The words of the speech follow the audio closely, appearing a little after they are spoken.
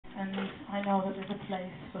I know that there's a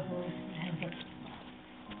place for her in heaven.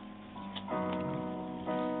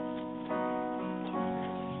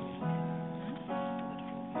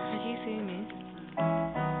 Did you see me?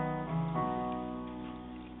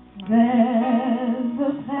 There's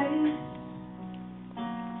a place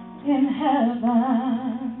in heaven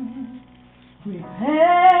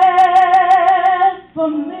prepared for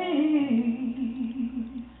me,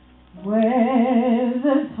 where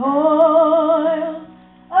the toil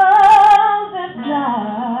of this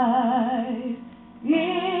life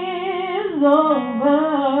is over,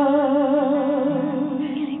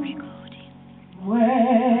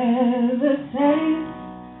 where the saints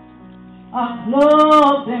are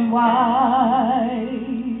clothed in white,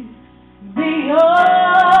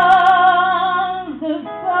 beyond the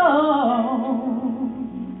throne,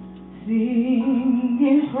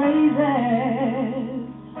 singing praises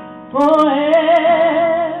forevermore.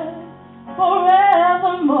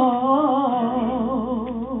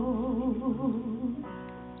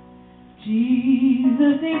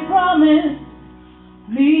 Jesus, He promised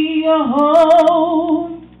me a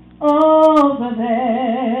home over there.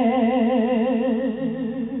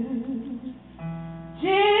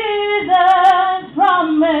 Jesus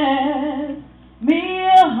promised me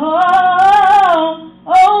a home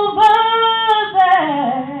over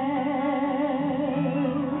there.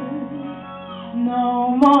 No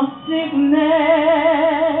more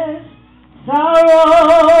sickness,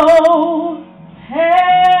 sorrow,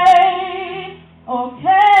 pain, or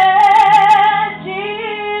care.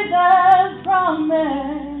 Jesus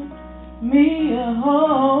promised me a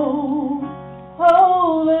home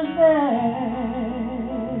over there.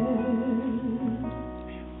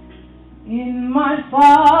 In my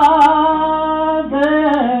Father's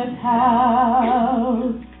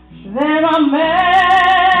house there are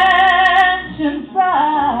mansions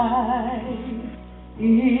bright.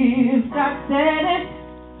 If God said it,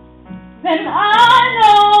 then I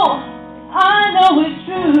know it's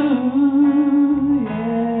true.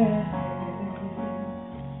 Yeah.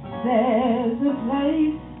 There's a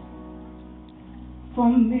place for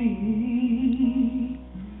me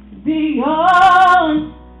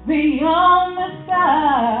beyond the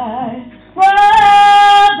sky.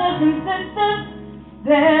 Brothers and sisters,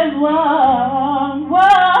 there's one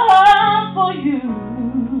for you.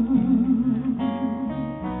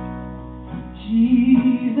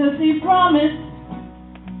 Jesus, He promised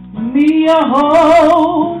me a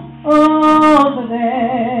home over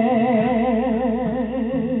there.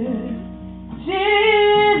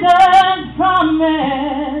 Jesus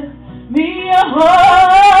promised me a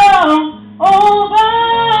home over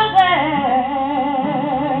there.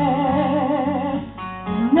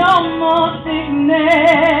 No more sickness,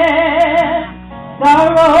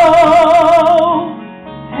 sorrow,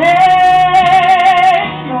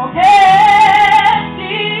 pain, or care.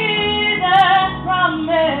 Jesus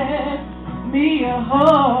promised me a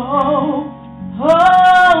home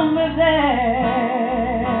over there.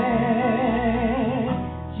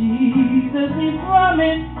 Jesus, He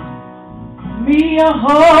promised me a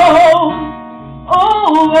home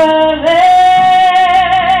over there.